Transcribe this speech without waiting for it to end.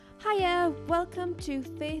Hello, welcome to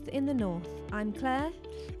Faith in the North. I'm Claire.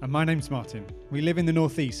 And my name's Martin. We live in the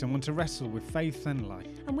Northeast and want to wrestle with faith and life.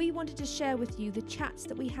 And we wanted to share with you the chats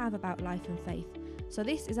that we have about life and faith. So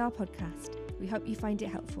this is our podcast. We hope you find it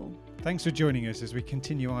helpful. Thanks for joining us as we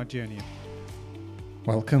continue our journey.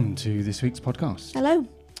 Welcome to this week's podcast. Hello.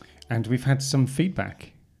 And we've had some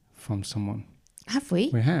feedback from someone. Have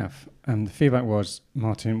we? We have. And the feedback was,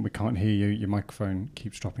 Martin, we can't hear you. Your microphone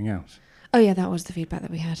keeps dropping out. Oh yeah, that was the feedback that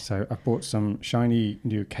we had. So I bought some shiny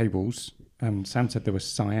new cables. Sam said there was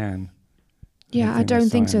cyan. Yeah, I don't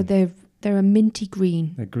think so. They're a minty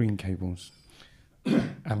green. They're green cables.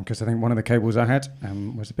 Because I think one of the cables I had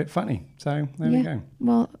was a bit funny. So there we go.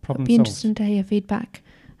 Well, it'll be interesting to hear feedback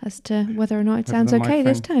as to whether or not it sounds okay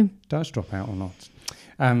this time. Does drop out or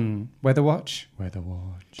not. Weather watch.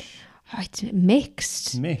 It's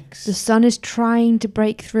mixed. The sun is trying to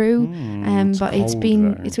break through, but it's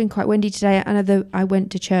been quite windy today. I know I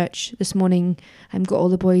went to church this morning and got all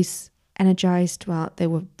the boys energized. Well, they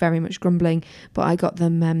were very much grumbling, but I got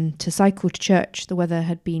them to cycle to church. The weather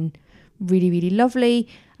had been really, really lovely,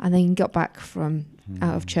 and then got back from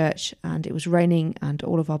out of church and it was raining and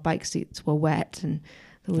all of our bike seats were wet, and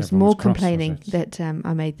there was more complaining that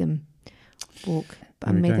I made them walk, but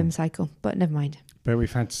I made them cycle, but never mind. But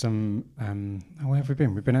we've had some, where have we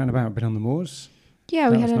been? We've been out and about, been on the moors.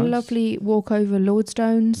 Yeah, we had a lovely walk over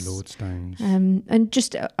Lordstones. And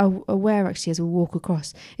just aware actually as we walk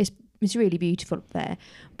across, it's really beautiful up there.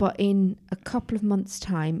 But in a couple of months'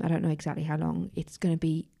 time, I don't know exactly how long, it's going to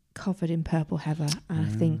be covered in purple heather. And I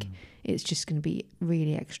think it's just going to be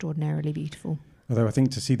really extraordinarily beautiful. Although I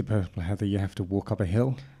think to see the purple heather, you have to walk up a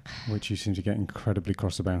hill, which you seem to get incredibly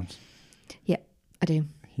cross about. Yeah, I do.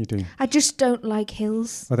 You do. I just don't like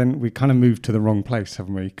hills. Well, then we kind of moved to the wrong place,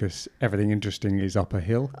 haven't we? Because everything interesting is up a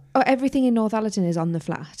hill. Oh, everything in Northallerton is on the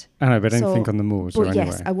flat. I know, but anything on the moors or anywhere.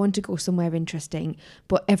 Yes, I want to go somewhere interesting,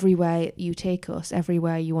 but everywhere you take us,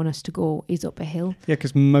 everywhere you want us to go is up a hill. Yeah,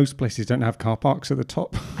 because most places don't have car parks at the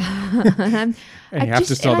top. And you have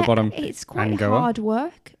to start at the bottom. It's quite hard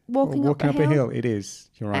work walking up a hill. It is.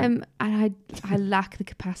 You're right. And I lack the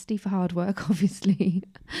capacity for hard work, obviously.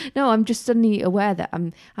 No, I'm just suddenly aware that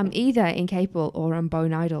I'm either incapable or I'm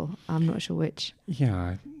bone idle. I'm not sure which.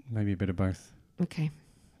 Yeah, maybe a bit of both. Okay. A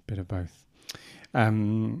bit of both.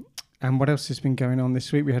 And what else has been going on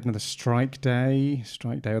this week? We had another strike day,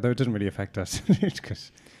 although it doesn't really affect us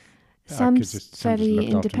because Sam's fairly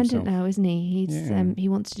independent now, isn't he? He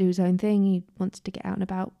wants to do his own thing. He wants to get out and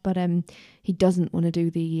about, but he doesn't want to do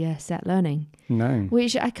the set learning. No.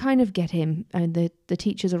 Which I kind of get him. And the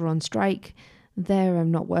teachers are on strike. They're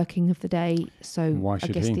not working of the day, so why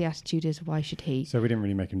should I guess he? The attitude is, why should he? So we didn't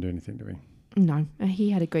really make him do anything, did we? No, he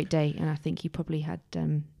had a great day, and I think he probably had.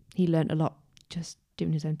 He learnt a lot just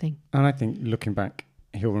doing his own thing. And I think looking back,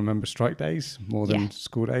 he'll remember strike days more than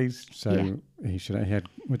school days. So he had.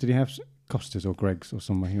 What did he have? Costa's or Greg's or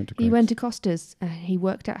somewhere? He went to Greg's. He went to Costa's. He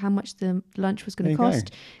worked out how much the lunch was going to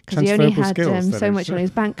cost because he only had so much on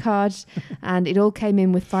his bank card, and it all came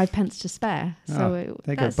in with 5 pence to spare. So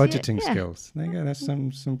there you go, budgeting skills. There you go. That's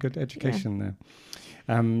some good education there.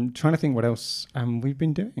 Trying to think what else we've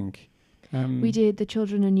been doing. We did the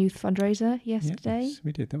Children and Youth fundraiser yesterday. Yes,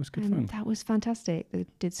 we did. That was good fun. That was fantastic. They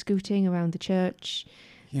did scooting around the church.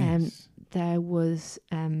 Yes. There was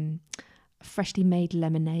freshly made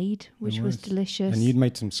lemonade, which was delicious. And you'd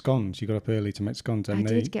made some scones. You got up early to make scones. And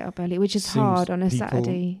I did get up early, which is hard on a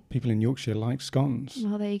Saturday. People in Yorkshire like scones.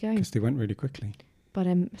 Well, there you go. Because they went really quickly. But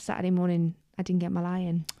Saturday morning, I didn't get my lie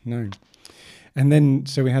in. No. And then,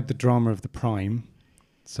 so we had the drama of the Prime.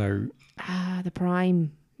 So the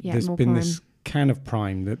Prime. Yeah, there's more been Prime. this can of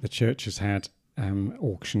Prime that the church has had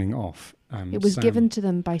auctioning off. It was given to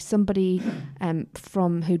them by somebody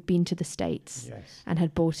from who'd been to the States and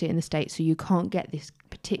had bought it in the States. So you can't get this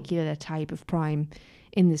particular type of Prime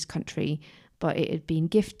in this country, but it had been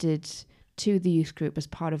gifted to the youth group as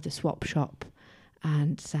part of the swap shop,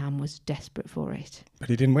 and Sam was desperate for it. But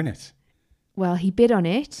he didn't win it. Well, he bid on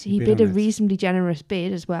it. He bid a reasonably generous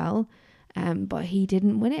bid as well. But he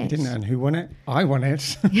didn't win it. He didn't, and who won it? I won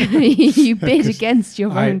it. You bid against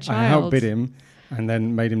your own child. I outbid him and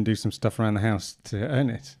then made him do some stuff around the house to earn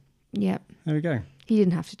it. Yeah. There we go. He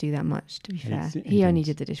didn't have to do that much, to be fair. He only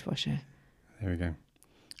did the dishwasher. There we go.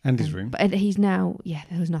 And his room. But he's now,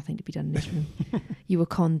 there was nothing to be done in his room. You were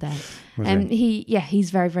conned there.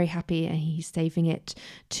 He's very, very happy, and he's saving it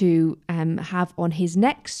to have on his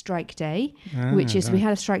next strike day, which is, we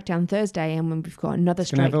had a strike day on Thursday, and we've got another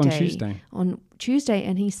strike day on Tuesday,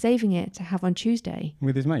 and he's saving it to have on Tuesday.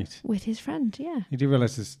 With his mate? With his friend, yeah. You do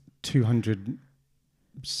realise there's 200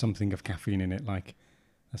 something of caffeine in it,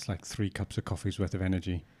 that's like 3 cups of coffee's worth of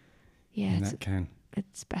energy. Yeah,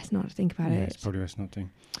 it's best not to think about it. It's probably best not to.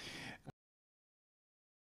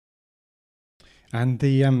 And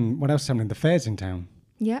the what else is happening? The fair's in town.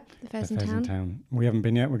 Yeah, the fair's in town. We haven't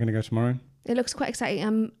been yet. We're going to go tomorrow. It looks quite exciting.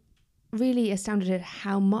 I'm really astounded at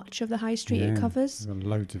how much of the high street it covers. There's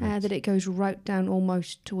loads of it. That it goes right down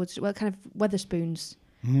almost towards, kind of Weatherspoons.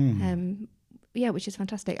 Which is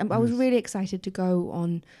fantastic. I was really excited to go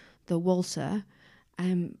on the Walser.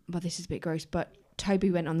 But this is a bit gross, but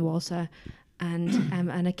Toby went on the Walser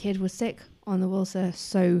and a kid was sick on the Walser.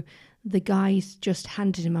 So the guys just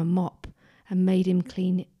handed him a mop and made him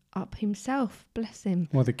clean it up himself. Bless him.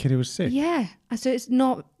 Well, the kid who was sick? Yeah. So it's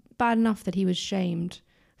not bad enough that he was shamed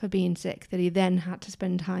for being sick, that he then had to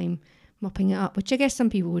spend time mopping it up, which I guess some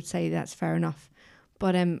people would say that's fair enough.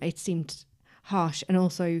 But it seemed harsh, and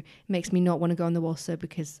also makes me not want to go on the Walser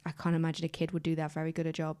because I can't imagine a kid would do that very good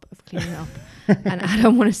a job of cleaning up. And I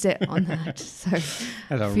don't want to sit on that. So I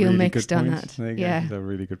feel really mixed on that. Yeah. That's a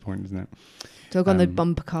really good point, isn't it? So I'll go on the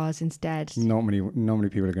bumper cars instead. Not many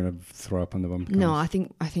people are going to throw up on the bumper cars. No, I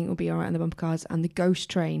think we'll be all right on the bumper cars. And the ghost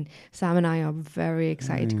train. Sam and I are very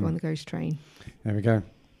excited to go on the ghost train. There we go.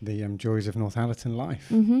 The joys of Northallerton life.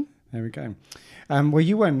 Mm-hmm. There we go. Well,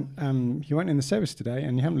 you weren't in the service today,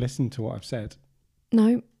 and you haven't listened to what I've said.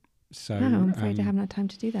 No. So no, I'm afraid I haven't had time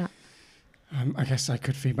to do that. I guess I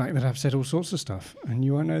could feedback that I've said all sorts of stuff, and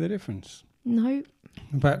you won't know the difference. No.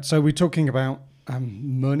 But so we're talking about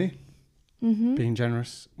money, being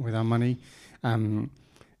generous with our money, and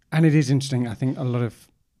it is interesting. I think a lot of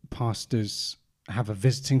pastors have a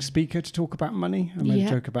visiting speaker to talk about money. I made a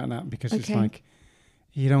joke about that because it's like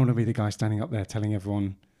you don't want to be the guy standing up there telling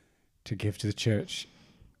everyone to give to the church,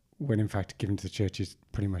 when in fact giving to the church is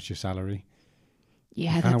pretty much your salary.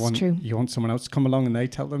 Yeah, that's true. You want someone else to come along and they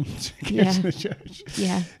tell them to give to the church.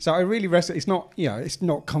 Yeah. So I really wrestle. It's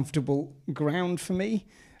not comfortable ground for me.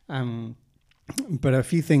 But a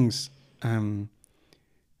few things that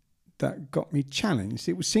got me challenged.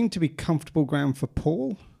 It seemed to be comfortable ground for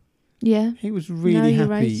Paul. Yeah. He was really happy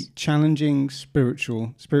right. challenging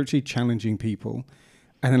spiritually challenging people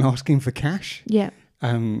and then asking for cash. Yeah.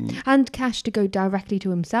 And cash to go directly to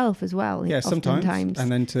himself as well. Yeah, sometimes.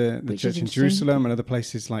 And then to the church in Jerusalem and other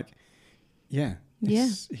places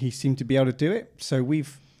he seemed to be able to do it. So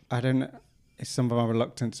it's some of our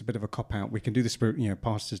reluctance, a bit of a cop-out. We can do the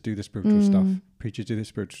pastors do the spiritual stuff, preachers do the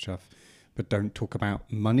spiritual stuff, but don't talk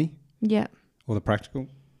about money. Yeah. Or the practical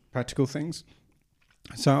things.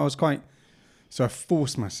 So I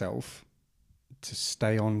forced myself to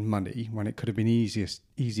stay on money when it could have been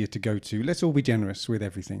easier to go to. Let's all be generous with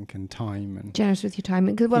everything and time. And generous with your time.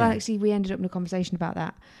 Because actually we ended up in a conversation about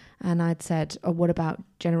that, and I'd said, "Oh, what about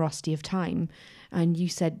generosity of time?" And you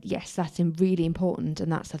said, "Yes, that's really important,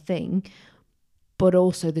 and that's a thing." But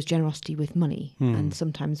also there's generosity with money, and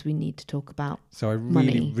sometimes we need to talk about. So I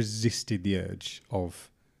really resisted the urge of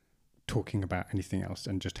talking about anything else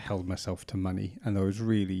and just held myself to money, and that was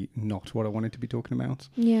really not what I wanted to be talking about.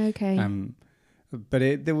 Yeah. Okay.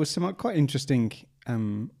 But there was some quite interesting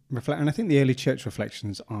and I think the early church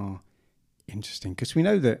reflections are interesting because we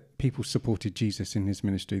know that people supported Jesus in his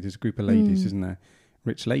ministry. There's a group of ladies, isn't there?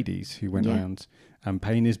 Rich ladies who went around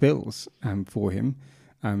paying his bills for him.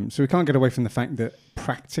 So we can't get away from the fact that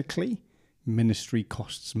practically ministry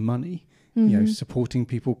costs money. Supporting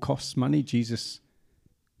people costs money. Jesus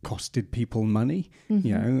costed people money,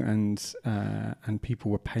 and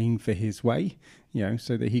people were paying for his way,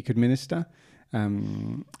 so that he could minister.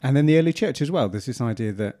 And then the early church as well. There's this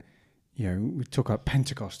idea that, we talk about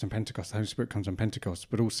Pentecost, the Holy Spirit comes on Pentecost,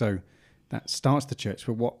 but also that starts the church.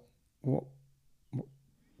 But what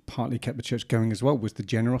partly kept the church going as well was the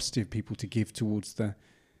generosity of people to give towards the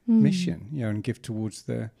mission, and give towards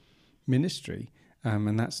the ministry.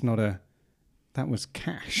 And that was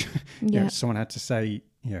cash. Someone had to say,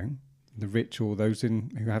 the rich or those who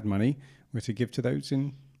had money were to give to those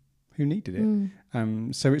who needed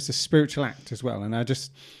it. So it's a spiritual act as well. And I don't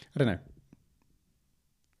know.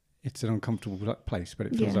 It's an uncomfortable place, but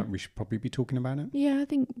it feels like we should probably be talking about it. Yeah, I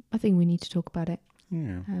think we need to talk about it.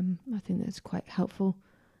 Yeah. I think that's quite helpful.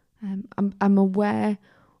 I'm aware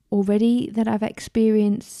already that I've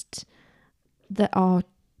experienced that our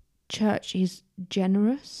church is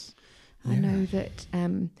generous. I know that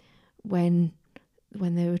when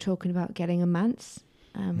they were talking about getting a manse,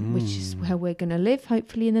 which is where we're going to live,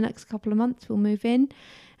 hopefully in the next couple of months we'll move in.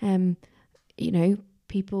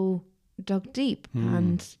 People dug deep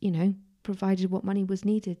and, provided what money was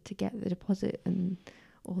needed to get the deposit and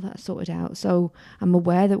all that sorted out. So I'm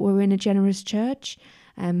aware that we're in a generous church.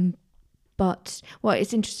 But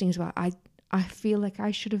it's interesting as well. I feel like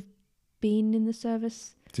I should have been in the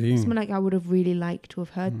service Do you? Something like I would have really liked to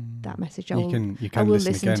have heard that message. I will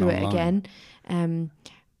listen to it again.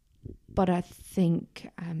 But I think,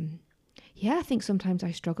 I think sometimes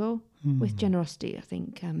I struggle with generosity. I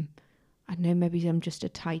think, I don't know, maybe I'm just a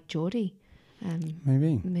tight Geordie.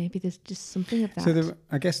 Maybe there's just something of that. So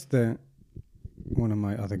I guess one of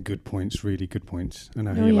my other really good points, and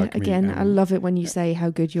I like again, me, I love it when you say how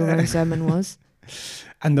good your own sermon was.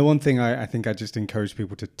 And the one thing I think I just encourage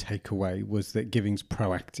people to take away was that giving's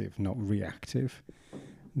proactive, not reactive.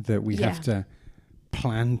 That we have to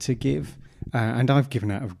plan to give. And I've given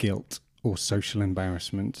out of guilt or social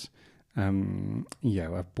embarrassment.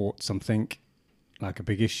 I've bought something like a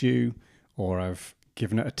big issue, or I've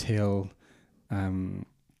given it a till. Or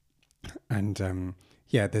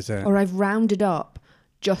I've rounded up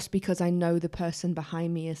just because I know the person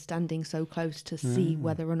behind me is standing so close to see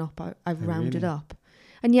whether or not I've rounded up.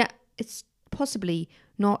 And yet it's possibly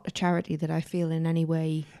not a charity that I feel in any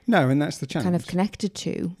way. No, and that's the challenge. Kind of connected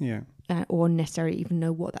to. Yeah. Or necessarily even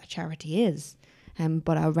know what that charity is.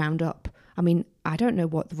 But I'll round up. I mean, I don't know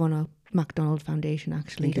what the Ronald McDonald Foundation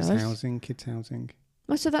actually does. It's housing, kids housing.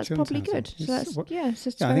 Oh, so that's probably good. So that's, so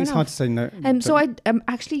I think it's hard to say no. So I am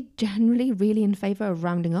actually generally really in favour of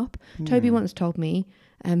rounding up. Toby once told me,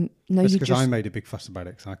 no, that's because I made a big fuss about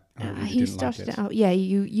it because I really he didn't started like it. out. Yeah,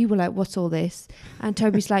 you were like, "What's all this?" And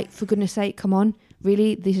Toby's like, "For goodness' sake, come on!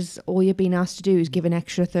 Really, this is all you're being asked to do is give an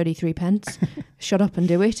extra 33 pence. Shut up and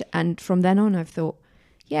do it." And from then on, I've thought,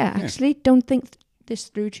 actually, don't think this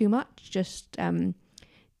through too much. Just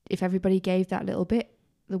if everybody gave that little bit,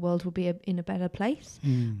 the world will be in a better place.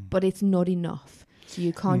 But it's not enough. So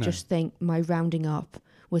you can't just think my rounding up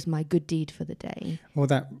was my good deed for the day. Or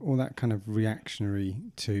that kind of reactionary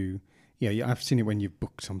to, I've seen it when you've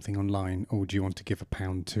booked something online. Or do you want to give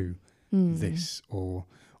 £1 to this? Or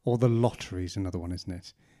the lottery is another one, isn't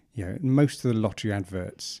it? Most of the lottery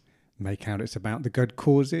adverts make out it's about the good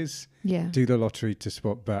causes. Yeah. Do the lottery to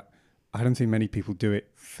support, but I don't think many people do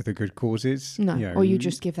it for the good causes. No, or you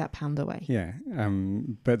just give that £1 away. Yeah,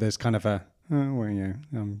 but there's kind of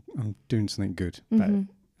I'm doing something good, but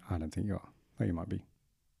I don't think you are. Well, you might be.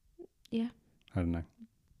 Yeah. I don't know.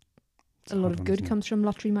 A lot of good comes from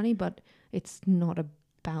lottery money, but it's not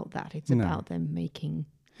about that. It's about them making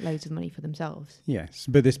loads of money for themselves. Yes,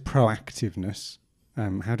 but this proactiveness,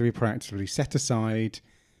 how do we proactively set aside,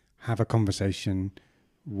 have a conversation,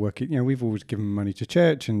 work it? We've always given money to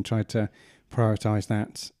church and tried to prioritise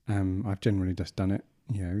that. I've generally just done it,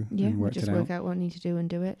 and worked it out. Work out what I need to do and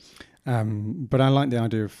do it. But I like the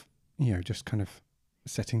idea of, just kind of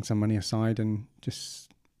setting some money aside and just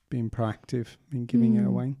being proactive in giving it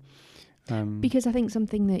away. Because I think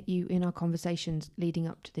something that in our conversations leading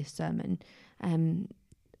up to this sermon,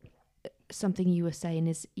 something you were saying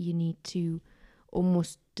is you need to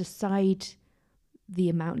almost decide the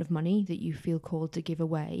amount of money that you feel called to give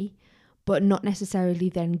away, but not necessarily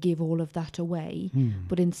then give all of that away,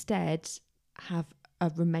 but instead have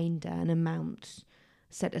a remainder, an amount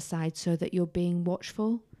set aside so that you're being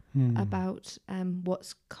watchful about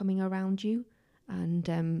what's coming around you.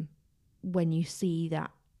 And when you see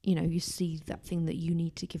that, you see that thing that you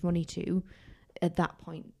need to give money to, at that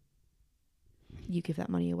point, you give that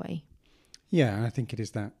money away. Yeah, I think it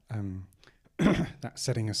is that that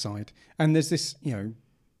setting aside. And there's this, and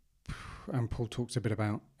Paul talks a bit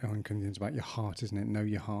about, in Corinthians, about your heart, isn't it? Know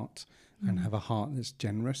your heart and have a heart that's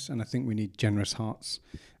generous. And I think we need generous hearts.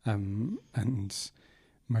 And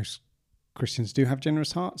most Christians do have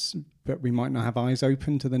generous hearts, but we might not have eyes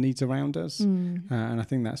open to the needs around us. And I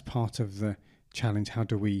think that's part of the challenge. How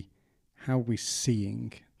are we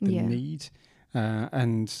seeing the need?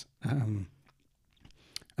 And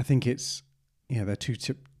I think it's, they're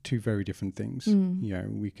two very different things.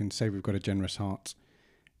 We can say we've got a generous heart,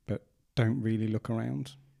 but don't really look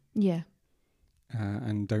around. Yeah.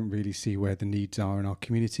 And don't really see where the needs are in our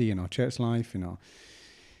community, in our church life, in our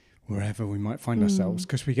wherever we might find ourselves,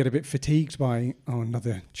 because we get a bit fatigued by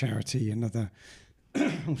another charity, another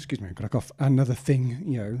excuse me, I've got a cough, another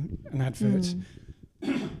thing, an advert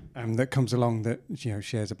that comes along that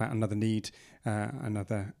shares about another need,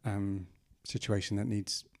 another situation that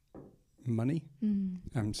needs money.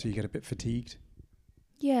 So you get a bit fatigued.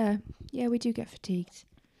 Yeah, we do get fatigued.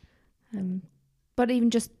 But even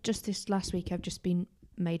just this last week, I've just been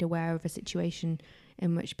made aware of a situation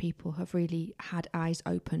in which people have really had eyes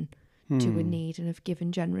open to a need and have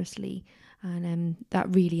given generously, and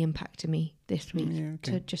that really impacted me this week.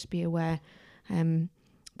 To just be aware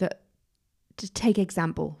that to take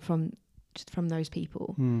example from those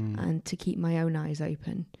people and to keep my own eyes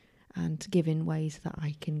open and to give in ways that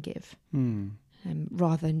I can give,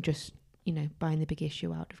 rather than just buying the big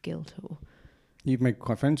issue out of guilt or You've made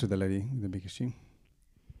quite friends with the lady with the big issue.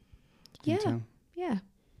 Yeah.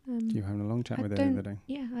 You were having a long chat with her the other day.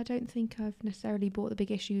 Yeah, I don't think I've necessarily bought the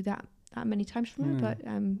big issue that many times from her, but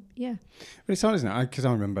yeah. But it's hard, isn't it? Because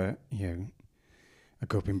I remember, I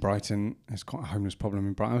grew up in Brighton. There's quite a homeless problem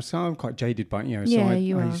in Brighton. So I'm quite jaded by it, So I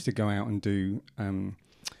used to go out and do, I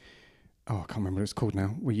can't remember what it's called now,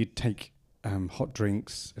 where you'd take hot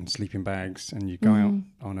drinks and sleeping bags, and you'd go out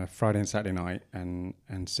on a Friday and Saturday night and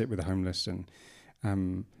sit with the homeless.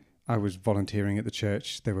 And I was volunteering at the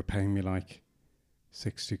church. They were paying me like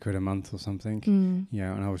 60 quid a month or something.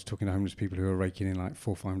 And I was talking to homeless people who were raking in like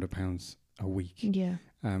 £400 or £500 a week. Yeah.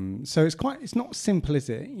 So it's not simple, is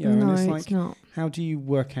it? No, and it's like, it's not. How do you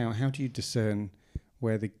work out, how do you discern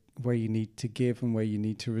where you need to give and where you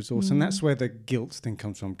need to resource? And that's where the guilt thing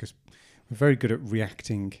comes from, because we're very good at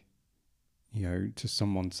reacting, to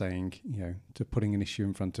someone saying, to putting an issue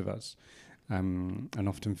in front of us, and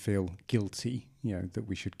often feel guilty, that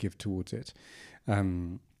we should give towards it.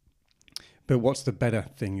 But what's the better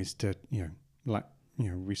thing is to,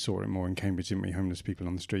 we saw it more in Cambridge, didn't we? Homeless people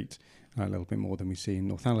on the street, a little bit more than we see in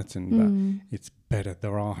Northallerton. But it's better.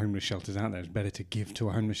 There are homeless shelters out there. It's better to give to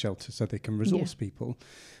a homeless shelter so they can resource people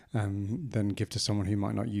than give to someone who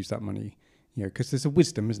might not use that money. Because there's a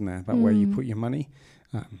wisdom, isn't there, about where you put your money.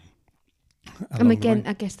 And again,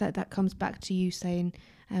 I guess that comes back to you saying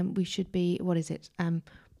we should be,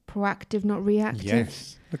 proactive, not reactive.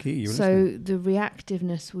 Yes. Look at you. So the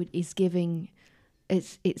reactiveness is giving,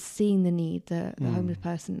 it's seeing the need, the homeless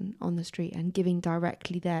person on the street, and giving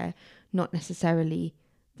directly there. That's not necessarily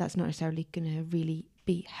going to really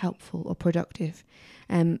be helpful or productive.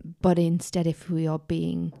 But instead, if we are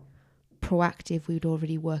being proactive, we would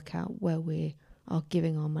already work out where we are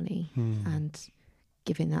giving our money and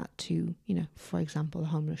giving that to, for example, a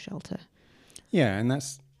homeless shelter. Yeah, and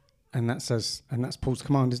that's Paul's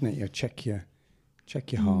command, isn't it? Check your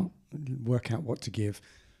heart, work out what to give.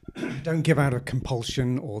 Don't give out of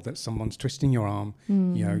compulsion or that someone's twisting your arm.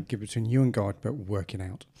 Give between you and God, but work it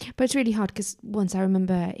out. But it's really hard, because once I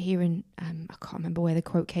remember hearing, I can't remember where the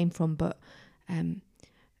quote came from, but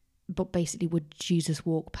basically, would Jesus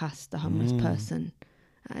walk past the homeless person?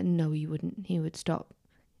 No, he wouldn't. He would stop,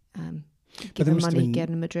 give them money, get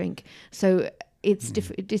them a drink. So it's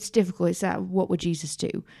it's difficult. It's that, what would Jesus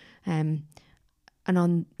do? And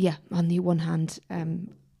on the one hand,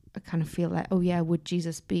 I kind of feel like, would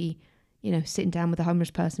Jesus be, sitting down with a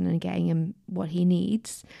homeless person and getting him what he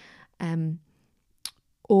needs?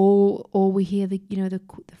 Or we hear the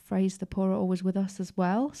phrase, the poor are always with us as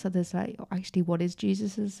well. So there's like, actually, what is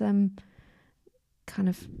Jesus's kind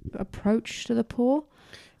of approach to the poor?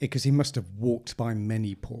 Because he must have walked by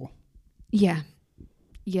many poor. Yeah,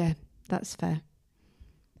 that's fair.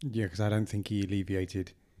 Yeah, because I don't think he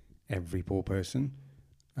alleviated every poor person.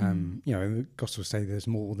 The Gospels say there's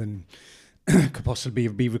more than could possibly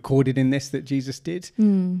be recorded in this that Jesus did.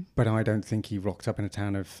 But I don't think he rocked up in a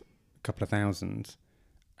town of a couple of thousand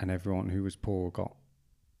and everyone who was poor got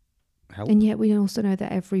help. And yet we also know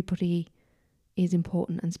that everybody is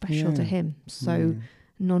important and special to him. So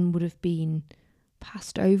none would have been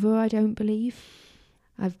passed over, I don't believe.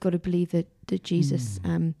 I've got to believe that Jesus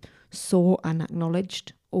saw and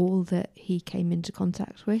acknowledged all that he came into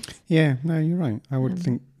contact with. Yeah, no, you're right. I would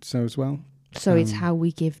think so as well. So it's how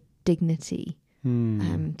we give dignity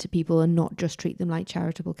to people and not just treat them like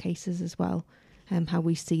charitable cases as well. How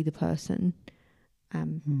we see the person,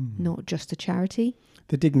 not just a charity.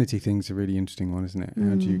 The dignity thing's a really interesting one, isn't it?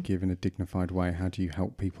 How do you give in a dignified way? How do you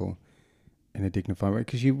help people in a dignified way?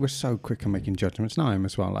 Because you were so quick on making judgments. Now I am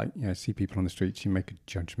as well. Like, see people on the streets, you make a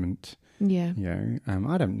judgment. Yeah.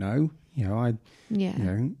 I don't know.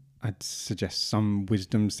 I'd suggest some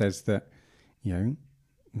wisdom says that,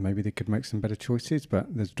 maybe they could make some better choices,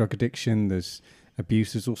 but there's drug addiction, there's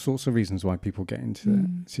abuse, there's all sorts of reasons why people get into the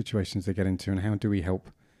situations they get into, and how do we help,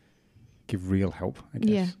 give real help, I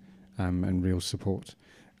guess, and real support.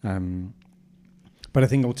 But I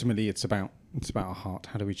think ultimately it's about our heart.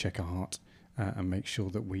 How do we check our heart and make sure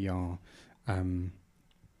that we are,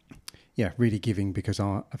 really giving because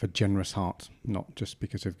of a generous heart, not just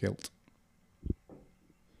because of guilt.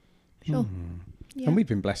 Sure. Yeah. And we've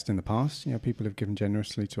been blessed in the past. People have given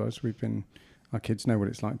generously to us. Our kids know what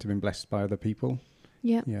it's like to be blessed by other people.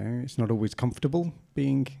 Yeah. It's not always comfortable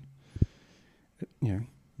being,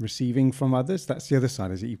 receiving from others. That's the other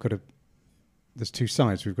side, is it? There's two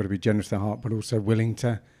sides. We've got to be generous with our heart, but also willing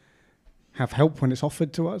to have help when it's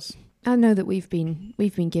offered to us. I know that we've been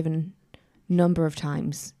given a number of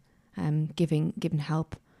times, given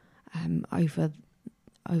help,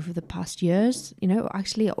 over the past years.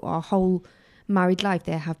 Actually our whole married life,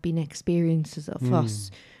 there have been experiences of us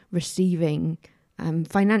receiving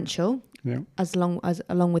financial,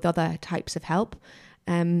 along with other types of help.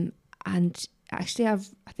 And actually, I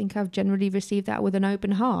think I've generally received that with an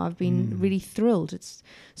open heart. I've been really thrilled. It's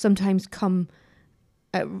sometimes come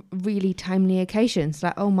at really timely occasions,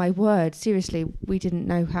 like, oh my word, seriously, we didn't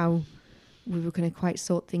know how we were going to quite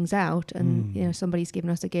sort things out, and somebody's given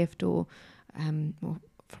us a gift or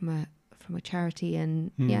from a charity,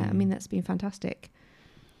 and I mean, that's been fantastic.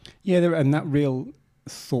 And that real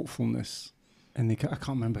thoughtfulness. And I can't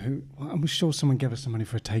remember who. I'm sure someone gave us some money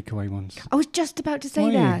for a takeaway once. I was just about to say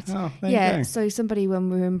that. Oh, there you go. So somebody, when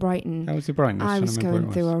we were in Brighton, that was in Brighton. I was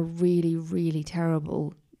going through a really, really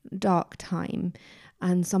terrible, dark time,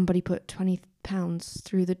 and somebody put £20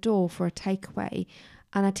 through the door for a takeaway.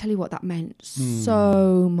 And I tell you what, that meant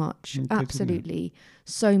so much. Absolutely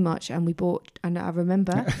so much. And we bought, and I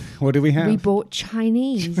remember. What did we have? We bought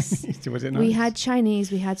Chinese. Was it nice? We had Chinese,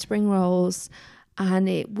 we had spring rolls. And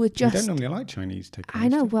it would just... You don't normally like Chinese takeaways. I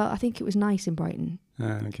know. Well, I think it was nice in Brighton.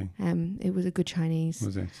 Okay. It was a good Chinese.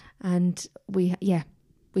 Was it? And we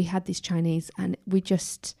had this Chinese, and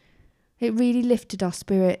it really lifted our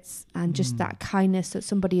spirits, and just that kindness that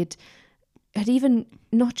somebody had even,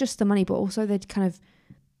 not just the money, but also they'd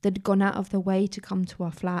gone out of the way to come to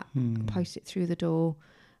our flat, post it through the door.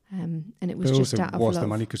 And it was just out of love. The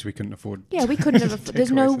money because we couldn't afford. Yeah, we couldn't have.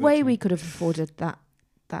 There's no way we could have afforded that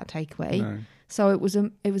takeaway. No. So it was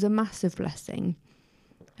a massive blessing.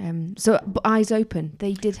 But eyes open.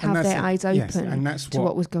 They did have their eyes open and that's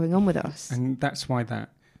what was going on with us. And that's why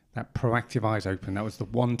that proactive eyes open, that was the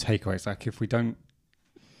one takeaway. It's like, if we don't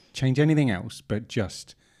change anything else, but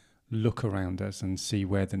just look around us and see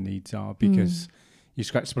where the needs are, because you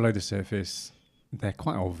scratch below the surface, they're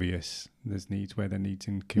quite obvious. There's needs where there are needs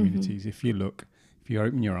in communities. If you look, if you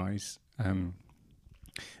open your eyes,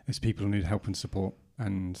 there's people who need help and support,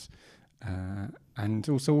 and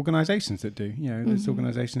also organisations that do. There's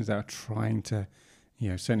organisations that are trying to,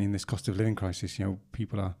 certainly in this cost of living crisis,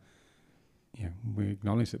 people are, we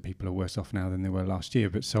acknowledge that people are worse off now than they were last year,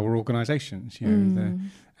 but so are organisations.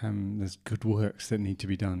 There's good works that need to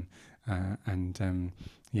be done, and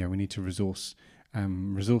we need to resource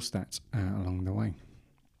that along the way.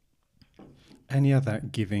 Any other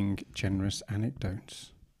giving, generous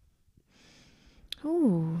anecdotes?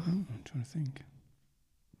 I'm trying to think.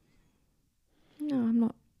 No,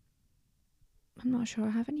 I'm not sure I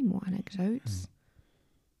have any more anecdotes.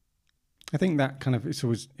 I think that kind of,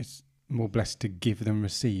 it's more blessed to give than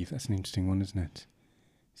receive. That's an interesting one, isn't it?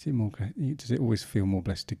 Does it always feel more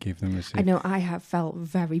blessed to give than receive? I know I have felt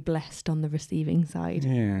very blessed on the receiving side.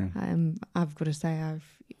 Yeah. I've got to say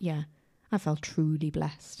I felt truly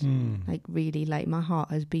blessed. Like, really, like, my heart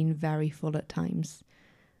has been very full at times.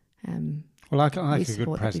 Well, I like a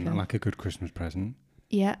good present. I like a good Christmas present.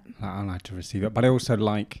 Yeah. I like to receive it, but I also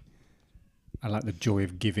like the joy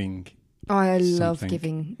of giving. Oh, I love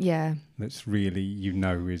giving. Yeah. That's really,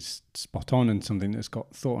 is spot on, and something that's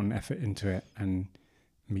got thought and effort into it and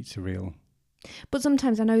meets a real. But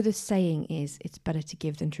sometimes I know the saying is it's better to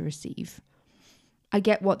give than to receive. I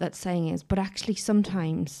get what that saying is, but actually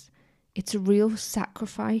sometimes it's a real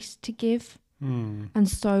sacrifice to give. And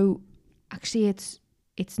so actually it's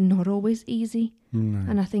not always easy.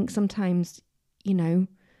 And I think sometimes,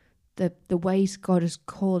 the ways God has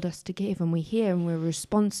called us to give, and we hear and we're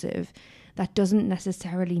responsive, that doesn't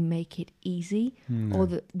necessarily make it easy, or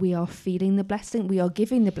that we are feeling the blessing. We are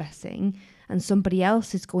giving the blessing, and somebody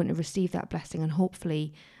else is going to receive that blessing, and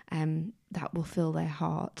hopefully that will fill their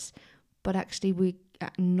hearts. But actually we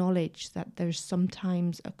acknowledge that there's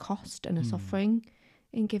sometimes a cost and a suffering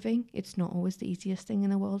in giving. It's not always the easiest thing in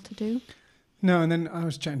the world to do. No, and then I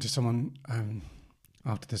was chatting to someone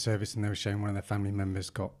after the service, and they were showing one of their family members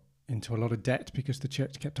got into a lot of debt because the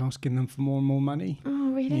church kept asking them for more and more money.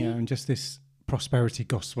 Oh, really? And just this prosperity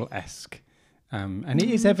gospel-esque. And it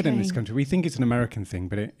is evident in this country. We think it's an American thing,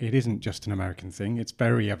 but it isn't just an American thing. It's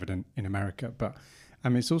very evident in America. But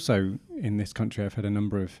it's also in this country. I've had a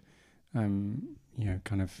number of,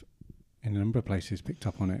 kind of in a number of places picked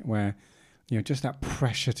up on it, where, just that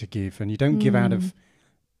pressure to give. And you don't give out of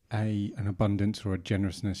an abundance or a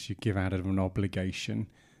generousness. You give out of an obligation.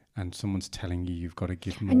 And someone's telling you've got to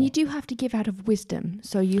give more. And you do have to give out of wisdom.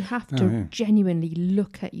 So you have to genuinely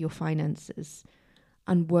look at your finances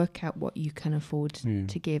and work out what you can afford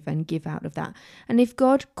to give, and give out of that. And if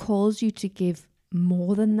God calls you to give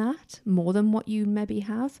more than that, more than what you maybe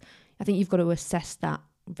have, I think you've got to assess that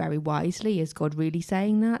very wisely. Is God really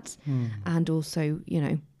saying that? And also,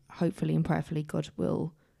 hopefully and prayerfully, God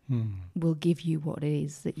will give you what it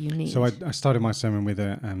is that you need. So I started my sermon with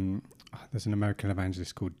there's an American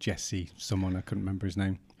evangelist called Jesse, someone, I couldn't remember his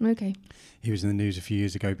name. Okay. He was in the news a few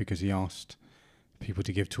years ago because he asked people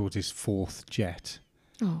to give towards his 4th jet.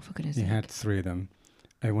 Oh, for goodness sake. He had 3 of them.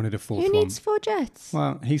 He wanted a 4th one. Who needs 4 jets?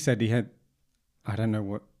 Well, he said he had, I don't know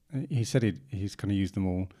what, he said he's going to use them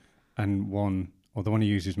all. And the one he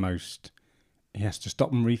uses most, he has to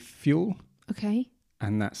stop and refuel. Okay.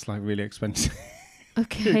 And that's like really expensive.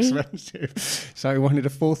 Okay. Expensive. So he wanted a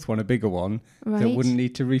 4th one, a bigger one, that wouldn't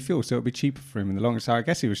need to refuel. So it would be cheaper for him in the long run. So I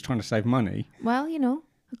guess he was trying to save money. Well,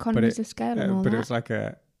 economies of scale and all but that. it was like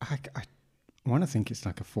I want to think it's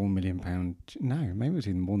like a £4 million. No, maybe it was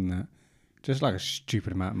even more than that. Just like a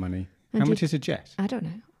stupid amount of money. How much is a jet? I don't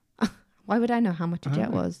know. Why would I know how much a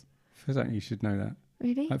jet was? Feels like you should know that.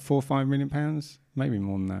 Really? Like £4 or £5 million? Maybe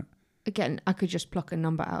more than that. Again, I could just pluck a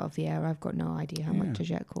number out of the air. I've got no idea how much a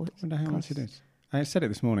jet costs. I wonder how much it is. I said it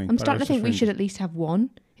this morning. I'm starting to think we should at least have one.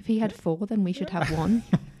 If he had 4, then we should have one.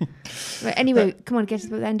 Right, anyway, come on, get to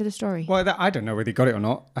the end of the story. Well, I don't know whether he got it or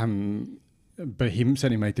not, but he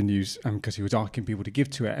certainly made the news because he was asking people to give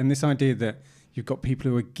to it. And this idea that you've got people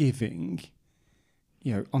who are giving,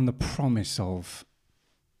 on the promise of,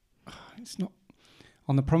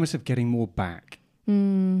 on the promise of getting more back.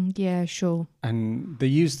 Yeah, sure. And they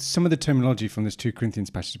used some of the terminology from this 2 Corinthians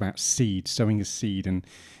passage about seed, sowing a seed. And,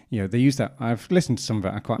 they use that. I've listened to some of it.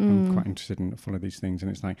 I'm quite interested in follow these things.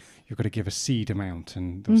 And it's like, you've got to give a seed amount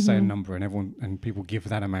and they'll say a number and people give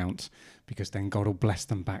that amount because then God will bless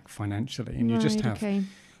them back financially. And you just have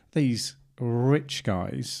these rich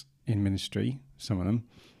guys in ministry, some of them,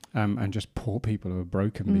 and just poor people who are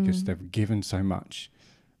broken because they've given so much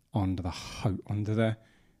under the hope, under the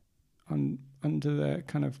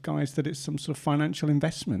kind of guise that it's some sort of financial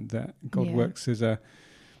investment, that God works as a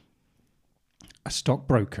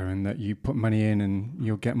stockbroker and that you put money in and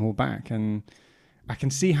you'll get more back. And I can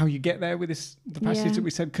see how you get there with the passage that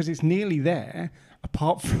we said, because it's nearly there,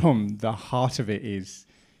 apart from the heart of it is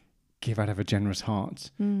give out of a generous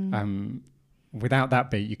heart. Without that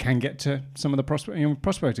bit, you can get to some of the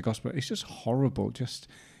prosperity gospel. It's just horrible. Just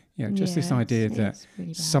this idea that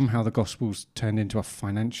really somehow the gospel's turned into a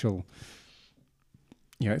financial,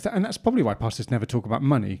 and that's probably why pastors never talk about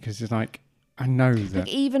money, because it's like, I know that. Like,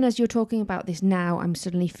 even as you're talking about this now, I'm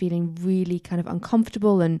suddenly feeling really kind of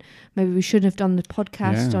uncomfortable, and maybe we shouldn't have done the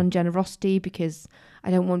podcast on generosity, because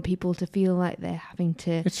I don't want people to feel like they're having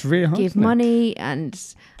to really hard, give money, and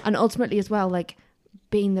ultimately as well, like,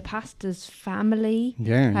 being the pastor's family,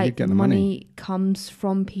 like, you get the money comes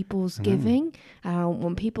from people's giving. I don't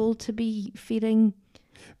want people to be feeling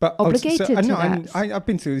obligated to that. I've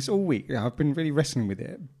been through this all week. I've been really wrestling with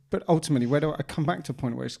it. But ultimately, where do I come back to a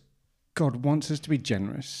point where God wants us to be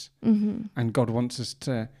generous, and God wants us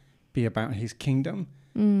to be about His kingdom,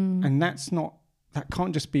 and that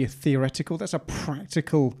can't just be a theoretical. That's a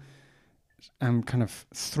practical kind of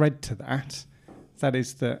thread to that. That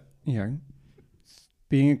is that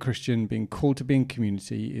being a Christian, being called to be in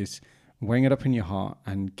community, is weighing it up in your heart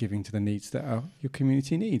and giving to the needs that your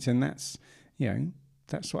community needs. And that's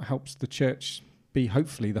what helps the church be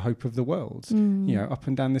hopefully the hope of the world. Up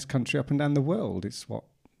and down this country, up and down the world. It's what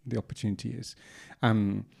the opportunity is.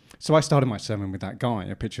 So I started my sermon with that guy,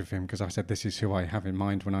 a picture of him, because I said, this is who I have in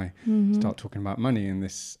mind when I start talking about money, and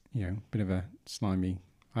this, bit of a slimy,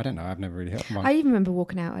 I don't know, I've never really helped. I even remember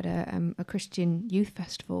walking out at a Christian youth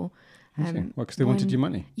festival. Because they wanted your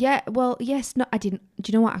money. Yeah, well, yes, no, I didn't.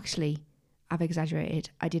 Do you know what, actually? I've exaggerated.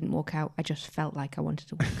 I didn't walk out. I just felt like I wanted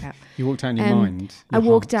to walk out. You walked out in your mind? I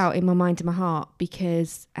walked out in my mind and my heart,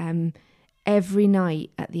 because every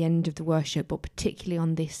night at the end of the worship, but particularly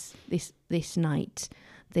on this night,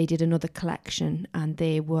 they did another collection, and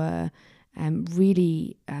they were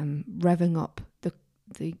really revving up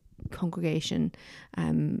the congregation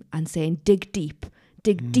and saying, dig deep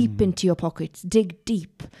into your pockets, dig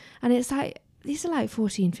deep. And it's like, these are like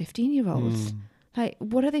 14, 15-year-olds. Like,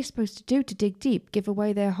 what are they supposed to do to dig deep? Give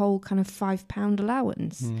away their whole kind of £5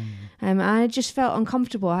 allowance? And I just felt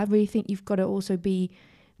uncomfortable. I really think you've got to also be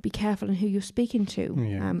careful in who you're speaking to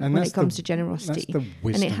when it comes to generosity. That's the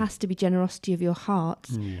wisdom. And it has to be generosity of your heart,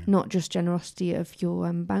 not just generosity of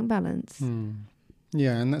your bank balance.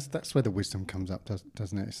 Yeah, and that's where the wisdom comes up,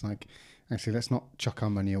 doesn't it? It's like, actually, let's not chuck our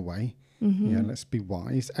money away. Let's be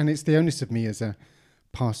wise. And it's the onus of me as a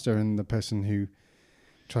pastor and the person who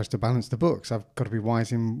tries to balance the books. I've got to be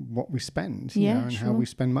wise in what we spend, and how we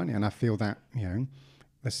spend money. And I feel that,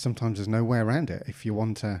 there's no way around it. If you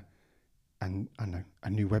want a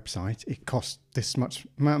new website, it costs this much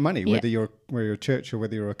amount of money, whether you're a church or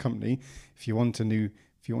whether you're a company. If you want a new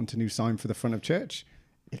sign for the front of church,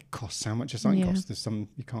 it costs how much a sign costs. There's some,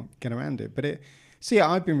 you can't get around it. But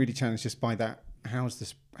I've been really challenged just by that how's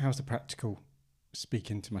the practical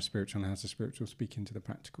speak into my spiritual, and how's the spiritual speak into the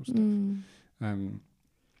practical stuff.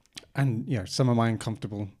 And some of my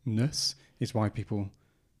uncomfortableness is why people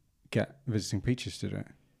get visiting preachers to do it.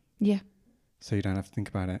 Yeah. So you don't have to think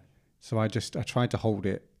about it. So I tried to hold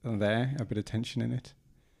it there, a bit of tension in it.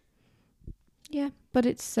 Yeah, but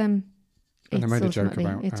it's and I made a joke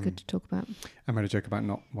about it's good to talk about. I made a joke about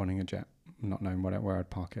not wanting a jet, not knowing where I'd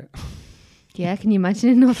park it. Yeah, can you imagine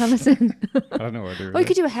in Northampton? I don't know what I'd do. Or you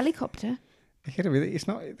could do a helicopter. It's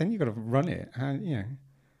not. Then you've got to run it. I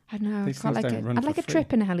know. I'd like a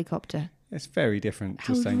trip in a helicopter. It's very different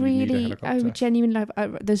to saying you need a helicopter. I would genuinely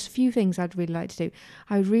there's a few things I'd really like to do.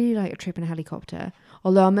 I would really like a trip in a helicopter.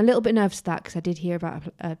 Although I'm a little bit nervous of that because I did hear about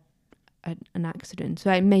an accident.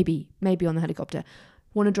 So maybe on the helicopter.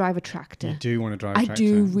 Want to drive a tractor. You do want to drive a tractor. I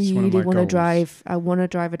do really want to drive. I want to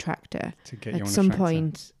drive a tractor to get you at some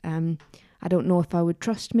point. I don't know if I would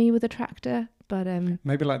trust me with a tractor, but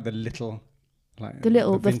maybe like the little. Like the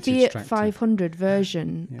Fiat tractor. 500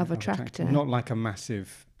 version of a tractor. Not like a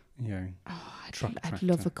massive, I'd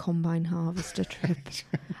love a combine harvester trip.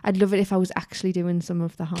 I'd love it if I was actually doing some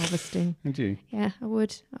of the harvesting. Would you? Yeah, I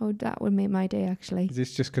would. That would make my day, actually. Is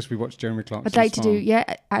this just because we watched Jeremy Clarkson's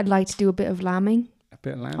I'd like to do a bit of lambing. A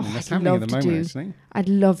bit of lambing? That's happening at the moment, isn't it? I'd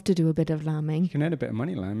love to do a bit of lambing. You can earn a bit of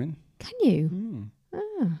money lambing. Can you?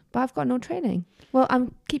 But I've got no training. Well,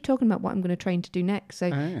 I'm keep talking about what I'm going to train to do next.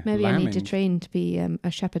 So maybe lambing. I need to train to be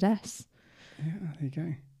a shepherdess. Yeah, there you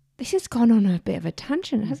go. This has gone on a bit of a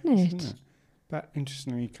tangent, hasn't it? Isn't it? But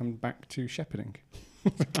interestingly, come back to shepherding.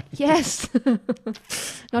 Yes.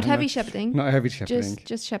 Not heavy shepherding. Not heavy shepherding.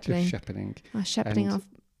 Just shepherding. Just shepherding. Shepherding off.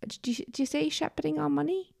 Do you say shepherding our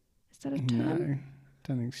money? Is that a term? No. I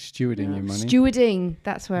don't think stewarding your money. Stewarding.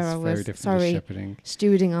 That's where I was. Very different Sorry. to shepherding.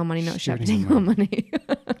 Stewarding our money, not shepherding our money.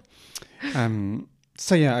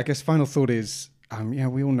 So yeah, I guess final thought is,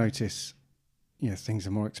 we all notice, things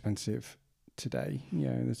are more expensive today.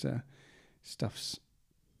 There's stuff's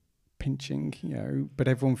pinching, but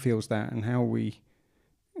everyone feels that. And how are we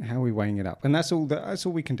weighing it up? And that's all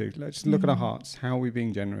we can do. Let's look at our hearts. How are we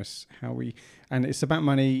being generous? And it's about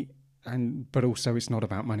money. But also it's not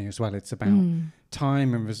about money as well. It's about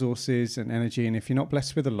time and resources and energy. And if you're not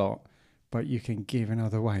blessed with a lot, but you can give in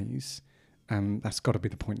other ways, that's got to be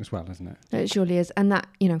the point as well, isn't it? It surely is. And that,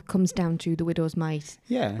 comes down to the widow's mite.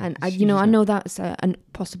 Yeah. And I know that's and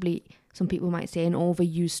possibly some people might say an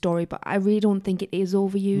overused story, but I really don't think it is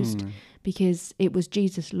overused because it was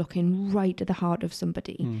Jesus looking right at the heart of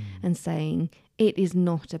somebody and saying, it is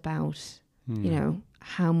not about,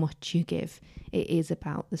 how much you give. It is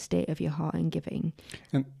about the state of your heart and giving.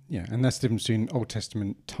 And that's the difference between Old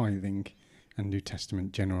Testament tithing and New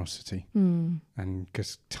Testament generosity. And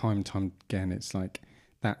because time again, it's like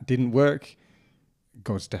that didn't work.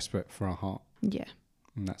 God's desperate for our heart. Yeah.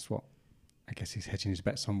 And that's what I guess he's hedging his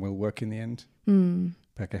bets on will work in the end.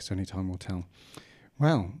 But I guess only time will tell.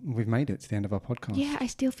 Well, we've made it to the end of our podcast. Yeah, I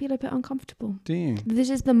still feel a bit uncomfortable. Do you? This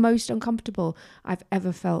is the most uncomfortable I've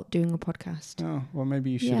ever felt doing a podcast. Oh, well, maybe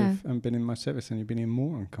you should have been in my service and you've been even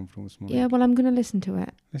more uncomfortable this morning. Yeah, well, I'm going to listen to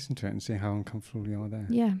it. Listen to it and see how uncomfortable you are there.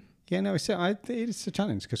 Yeah. Yeah, no, it's a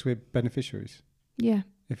challenge because we're beneficiaries. Yeah.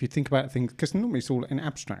 If you think about things, because normally it's all in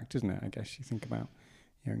abstract, isn't it? I guess you think about,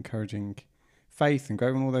 encouraging faith and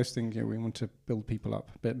growth and all those things. We want to build people up,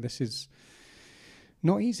 but this is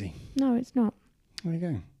not easy. No, it's not. There you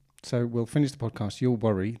go. So we'll finish the podcast. You'll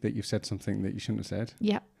worry that you've said something that you shouldn't have said.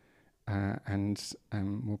 Yeah. And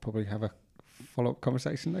we'll probably have a follow-up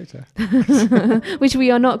conversation later. Which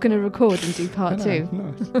we are not going to record and do part 2.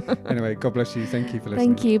 No. Anyway, God bless you. Thank you for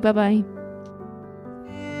listening. Thank you. Bye-bye.